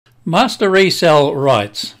Master Resell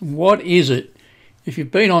Rights. What is it? If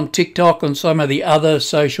you've been on TikTok and some of the other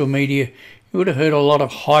social media, you would have heard a lot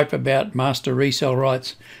of hype about Master Resell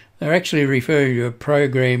Rights. They're actually referring to a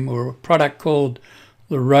program or a product called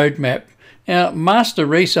the Roadmap. Now, Master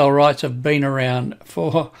Resell Rights have been around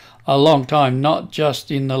for a long time, not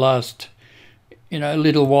just in the last,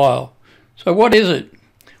 little while. So what is it?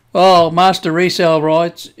 Well, Master Resell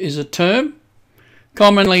Rights is a term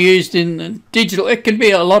commonly used in digital. It can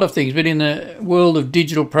be a lot of things, but in the world of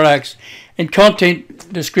digital products and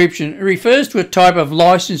content description, it refers to a type of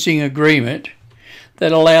licensing agreement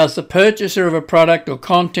that allows the purchaser of a product or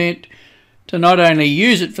content to not only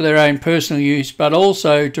use it for their own personal use, but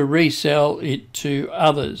also to resell it to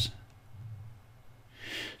others.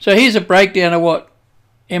 So here's a breakdown of what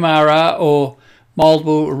MRR, or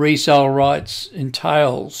multiple resale rights,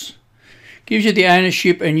 entails. Gives you the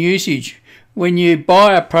ownership and usage. When you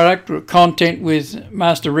buy a product or content with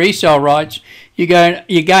Master Resell Rights, you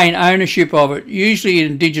gain ownership of it, usually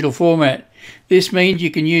in digital format. This means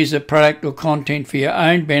you can use the product or content for your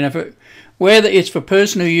own benefit, whether it's for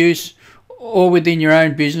personal use or within your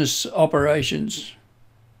own business operations.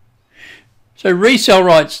 So resell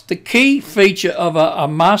rights, the key feature of a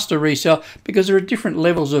master resell, because there are different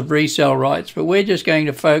levels of resell rights, but we're just going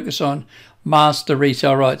to focus on Master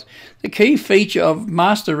Resell Rights. The key feature of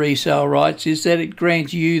Master Resell Rights is that it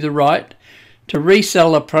grants you the right to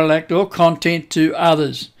resell a product or content to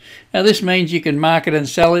others. Now this means you can market and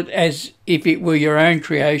sell it as if it were your own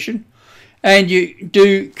creation, and you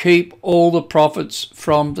do keep all the profits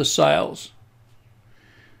from the sales.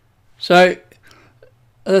 So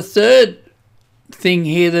the third thing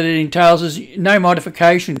here that it entails is no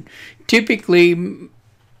modification. Typically,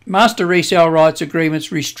 Master Resell Rights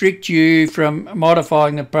agreements restrict you from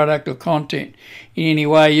modifying the product or content in any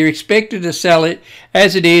way. You're expected to sell it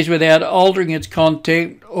as it is without altering its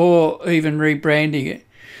content or even rebranding it.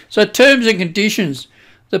 So terms and conditions.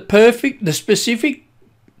 The specific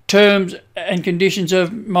terms and conditions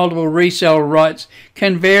of multiple resell rights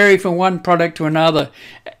can vary from one product to another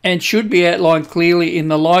and should be outlined clearly in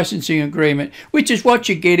the licensing agreement, which is what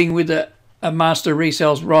you're getting with a Master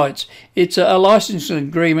Resell Rights. It's a licensing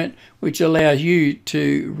agreement which allows you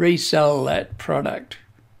to resell that product.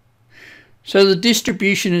 So the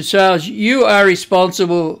distribution and sales, you are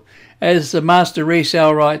responsible as the Master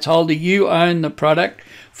Resell Rights holder. You own the product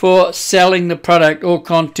for selling the product or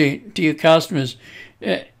content to your customers.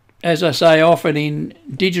 As I say, often in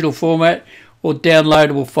digital format or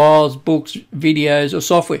downloadable files, books, videos or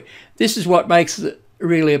software. This is what makes it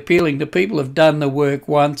really appealing. The people have done the work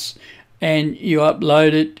once and you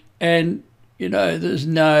upload it, and there's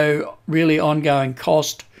no really ongoing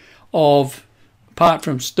cost of, apart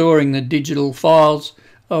from storing the digital files,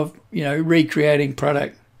 of recreating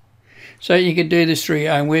product. So you can do this through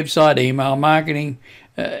your own website, email marketing,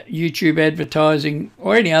 YouTube advertising,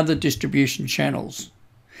 or any other distribution channels.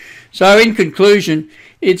 So in conclusion,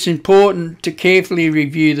 it's important to carefully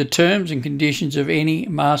review the terms and conditions of any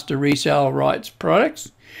Master Resell Rights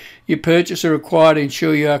products. Your purchaser required to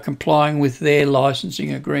ensure you are complying with their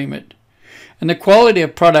licensing agreement. And the quality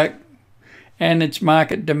of product and its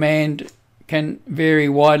market demand can vary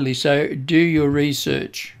widely, so do your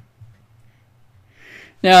research.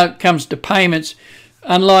 Now it comes to payments.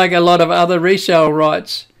 Unlike a lot of other resale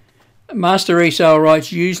rights, Master Resell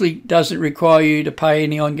Rights usually doesn't require you to pay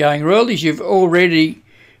any ongoing royalties. You've already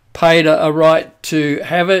paid a right to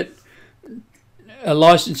have it, a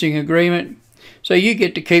licensing agreement. So you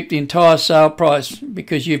get to keep the entire sale price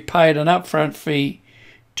because you've paid an upfront fee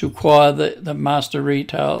to acquire the Master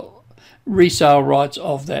Resell Rights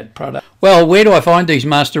of that product. Well, where do I find these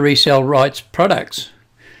Master Resell Rights products?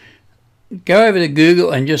 Go over to Google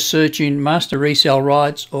and just search in Master Resell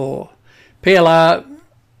Rights or PLR,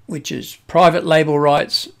 which is private label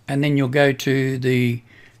rights, and then you'll go to the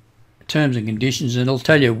terms and conditions and it'll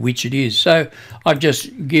tell you which it is. So I've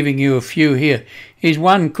just giving you a few here. Here's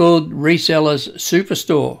one called Resellers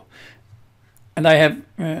Superstore, and they have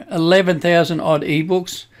 11,000 odd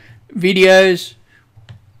ebooks, videos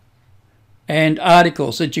and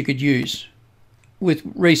articles that you could use with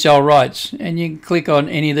resell rights, and you can click on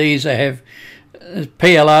any of these. They have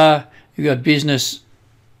PLR, you've got business,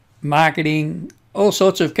 marketing, all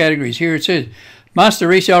sorts of categories. Here it says Master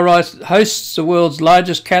Resell Rights hosts the world's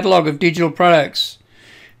largest catalogue of digital products,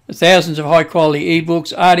 thousands of high quality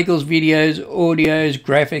ebooks, articles, videos, audios,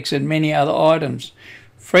 graphics and many other items.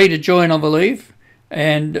 Free to join, I believe,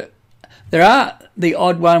 and there are the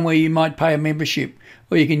odd one where you might pay a membership,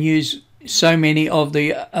 or you can use so many of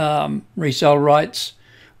the resell rights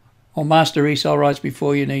or Master Resell Rights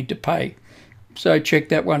before you need to pay. So check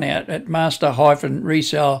that one out at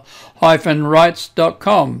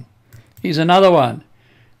master-resell-rights.com. Here's another one.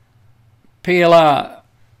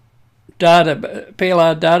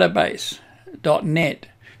 PLRdatabase.net,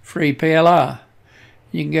 free PLR.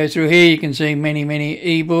 You can go through here, you can see many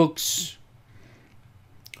ebooks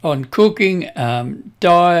on cooking,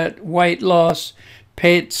 diet, weight loss,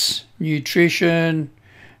 pets, nutrition.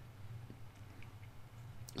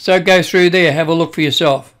 So go through there, have a look for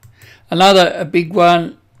yourself. A big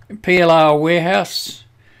one, PLR Warehouse,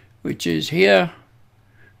 which is here,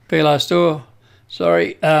 PLR Store,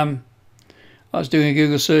 sorry. I was doing a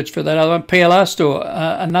Google search for that other one, PLR Store,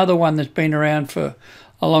 another one that's been around for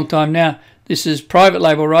a long time now. This is private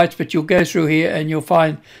label rights, but you'll go through here and you'll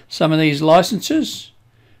find some of these licenses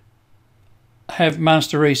have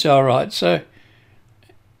Master Resell Rights. So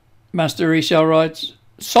Master Resell Rights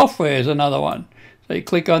software is another one. So you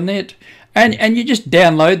click on that and you just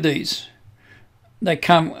download these. They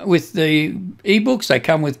come with the ebooks, they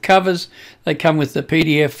come with covers, they come with the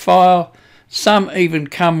PDF file. Some even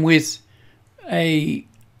come with a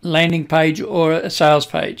landing page or a sales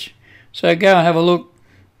page. So go and have a look.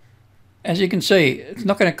 As you can see, it's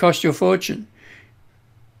not going to cost you a fortune.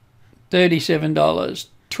 $37, $12,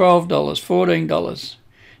 $14,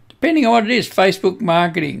 depending on what it is. Facebook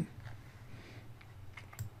marketing.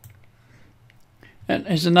 And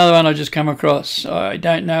here's another one I just come across. I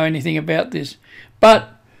don't know anything about this, but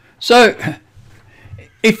so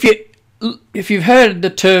if you've heard the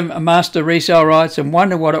term Master Resell Rights and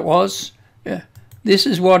wonder what it was, yeah, this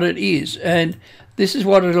is what it is, and this is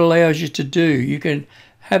what it allows you to do. You can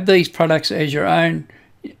have these products as your own.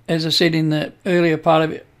 As I said in the earlier part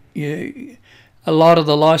of it, a lot of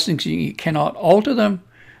the licensing you cannot alter them,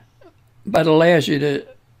 but it allows you to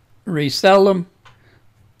resell them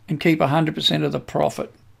and keep 100% of the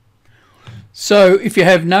profit. So if you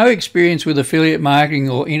have no experience with affiliate marketing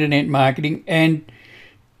or internet marketing, and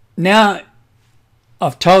now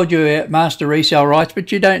I've told you about Master Resell Rights,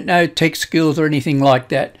 but you don't know tech skills or anything like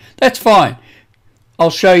that, that's fine. I'll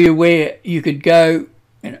show you where you could go.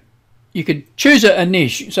 You could choose a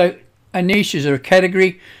niche. So a niche is a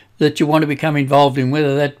category that you want to become involved in,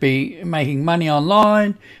 whether that be making money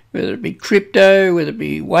online, whether it be crypto, whether it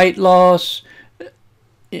be weight loss.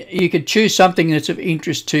 You could choose something that's of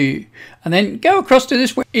interest to you and then go across to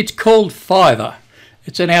this. It's called Fiverr.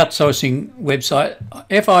 It's an outsourcing website,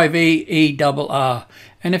 Fiverr.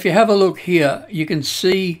 And if you have a look here, you can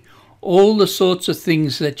see all the sorts of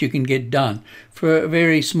things that you can get done for a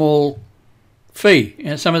very small fee. You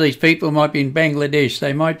know, some of these people might be in Bangladesh,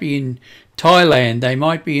 they might be in Thailand, they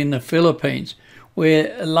might be in the Philippines,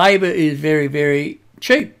 where labour is very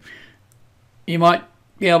cheap. You might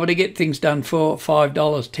be able to get things done for $5,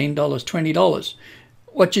 $10, $20.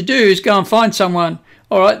 What you do is go and find someone.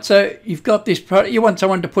 All right, so you've got this product, you want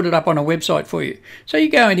someone to put it up on a website for you. So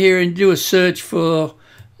you go in here and do a search for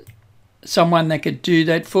someone that could do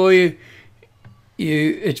that for you.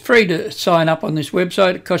 It's free to sign up on this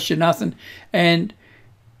website, it costs you nothing, and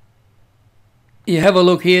you have a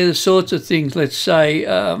look here, the sorts of things. Let's say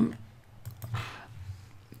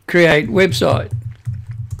create website.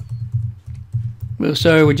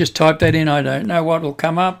 So we just type that in, I don't know what will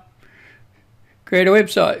come up. Create a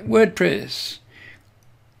website, WordPress.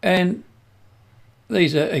 And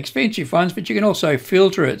these are expensive ones, but you can also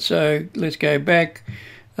filter it. So let's go back,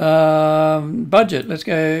 budget. Let's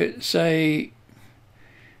go, say,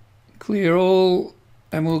 clear all,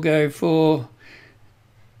 and we'll go for,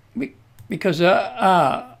 because,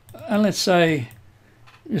 and let's say,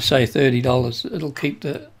 just say $30. It'll keep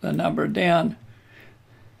the number down.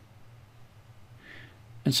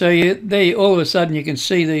 And so there, all of a sudden you can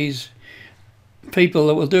see these people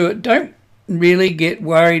that will do it. Don't really get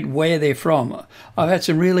worried where they're from. I've had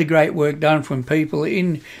some really great work done from people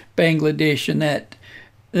in Bangladesh and that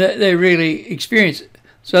they're really experienced.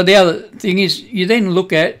 So the other thing is you then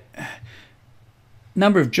look at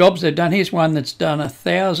number of jobs they've done. Here's one that's done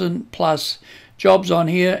 1,000+ jobs on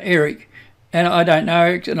here, Eric. And I don't know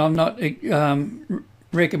Eric, and I'm not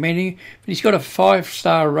recommending, but he's got a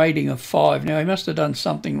 5-star rating of 5. Now he must have done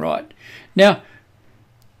something right. Now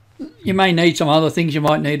you may need some other things. You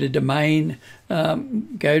might need a domain. Go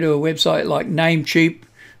to a website like Namecheap,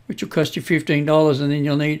 which will cost you $15, and then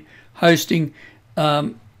you'll need hosting,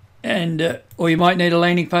 or you might need a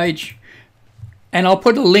landing page. And I'll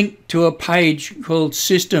put a link to a page called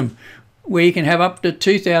System, where you can have up to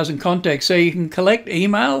 2,000 contacts. So you can collect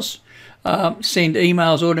emails, send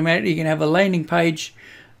emails automatically. You can have a landing page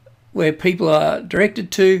where people are directed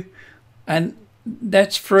to, and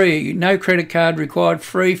that's free. No credit card required,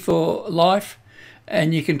 free for life,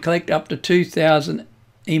 and you can collect up to 2,000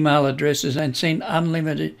 email addresses and send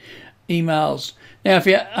unlimited emails. Now, if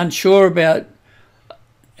you're unsure about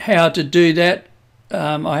how to do that,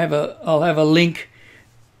 I'll have a link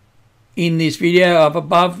in this video up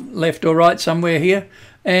above, left or right, somewhere here,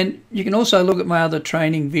 and you can also look at my other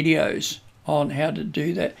training videos on how to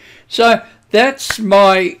do that. So that's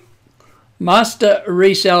my Master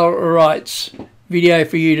Resell Rights video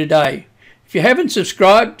for you today. If you haven't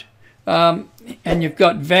subscribed and you've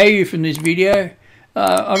got value from this video,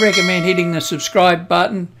 I recommend hitting the subscribe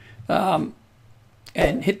button and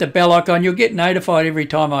hit the bell icon. You'll get notified every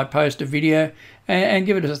time I post a video, and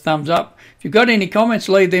give it a thumbs up. If you've got any comments,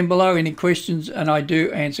 leave them below, any questions, and I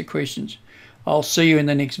do answer questions. I'll see you in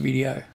the next video.